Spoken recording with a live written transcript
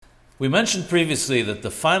We mentioned previously that the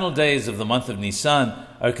final days of the month of Nissan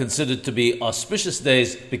are considered to be auspicious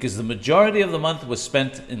days because the majority of the month was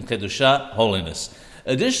spent in Kedusha, holiness.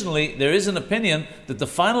 Additionally, there is an opinion that the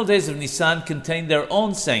final days of Nissan contain their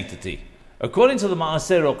own sanctity. According to the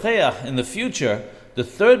Maaseh Rokeach, in the future, the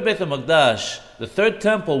third Beit HaMikdash, the third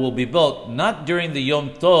temple, will be built not during the Yom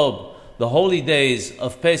Tov, the holy days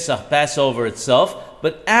of Pesach, Passover itself,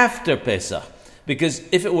 but after Pesach. Because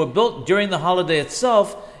if it were built during the holiday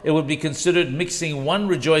itself, it would be considered mixing one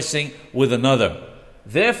rejoicing with another.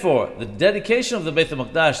 Therefore, the dedication of the Beit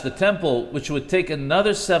HaMikdash, the temple, which would take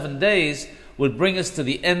another 7 days, would bring us to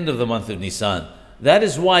the end of the month of Nisan. That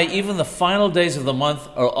is why even the final days of the month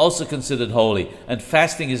are also considered holy, and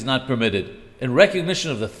fasting is not permitted. In recognition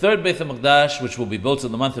of the third Beit HaMikdash, which will be built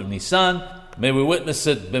in the month of Nisan, may we witness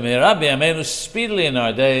it b'meira b'yameinu, speedily in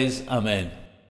our days. Amen.